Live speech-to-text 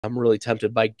I'm really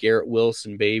tempted by Garrett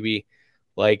Wilson, baby.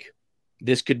 Like,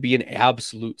 this could be an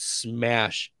absolute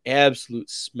smash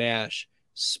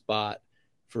spot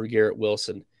for Garrett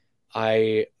Wilson.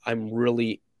 I'm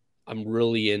really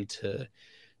into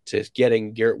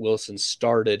getting Garrett Wilson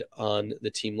started on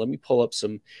the team. Let me pull up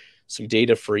some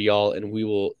data for y'all, and we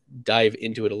will dive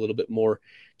into it a little bit more.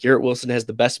 Garrett Wilson has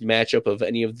the best matchup of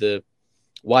any of the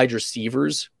wide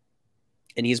receivers,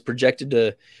 and he's projected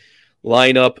to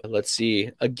line up, let's see,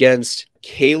 against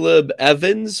Caleb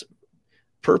Evans.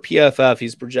 Per PFF,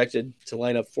 he's projected to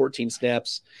line up 14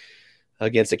 snaps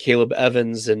against a Caleb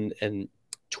Evans and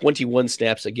 21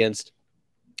 snaps against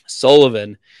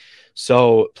Sullivan.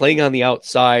 So playing on the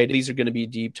outside, these are going to be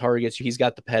deep targets. He's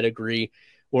got the pedigree,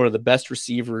 one of the best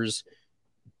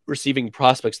receiving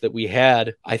prospects that we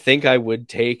had. I think I would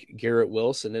take Garrett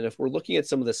Wilson. And if we're looking at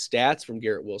some of the stats from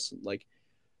Garrett Wilson, like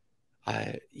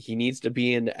he needs to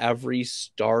be an every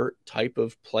start type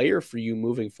of player for you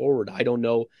moving forward. I don't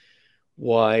know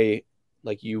why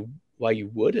you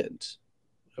wouldn't.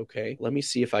 Okay, let me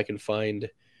see if I can find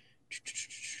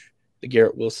the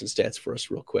Garrett Wilson stats for us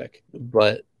real quick.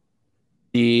 But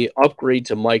the upgrade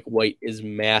to Mike White is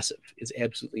massive. It's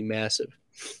absolutely massive.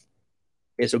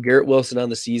 Okay, so Garrett Wilson on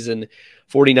the season,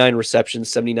 49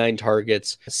 receptions, 79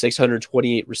 targets,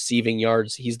 628 receiving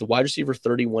yards. He's the wide receiver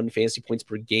 31 fantasy points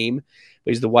per game,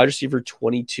 but he's the wide receiver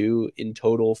 22 in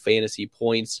total fantasy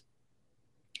points.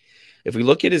 If we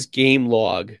look at his game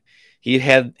log, he's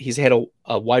had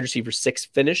a wide receiver 6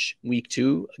 finish week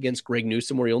 2 against Greg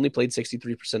Newsome, where he only played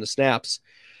 63% of snaps.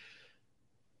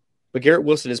 But Garrett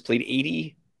Wilson has played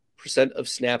 80% of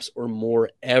snaps or more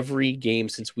every game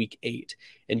since week 8.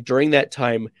 And during that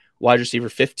time, wide receiver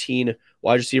 15,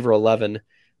 wide receiver 11,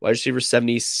 wide receiver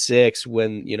 76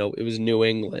 when, it was New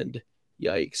England.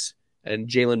 Yikes. And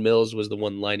Jalen Mills was the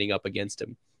one lining up against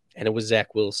him. And it was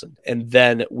Zach Wilson. And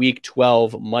then week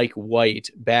 12, Mike White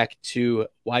back to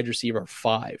wide receiver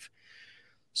 5.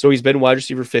 So he's been wide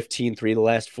receiver 15 3 of the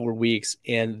last 4 weeks.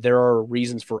 And there are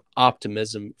reasons for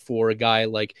optimism for a guy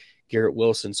like Garrett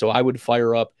Wilson. So I would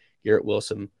fire up Garrett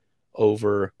Wilson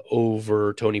over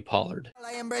Tony Pollard.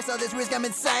 I embrace all this risk, I'm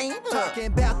insane. Talking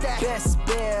about that best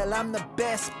bill, I'm the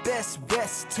best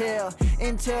rest till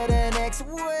into the next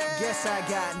world. Guess I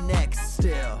got next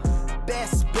still.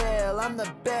 Best bill, I'm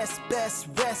the best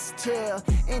rest till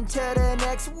into the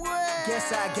next world.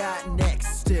 Guess I got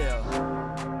next still.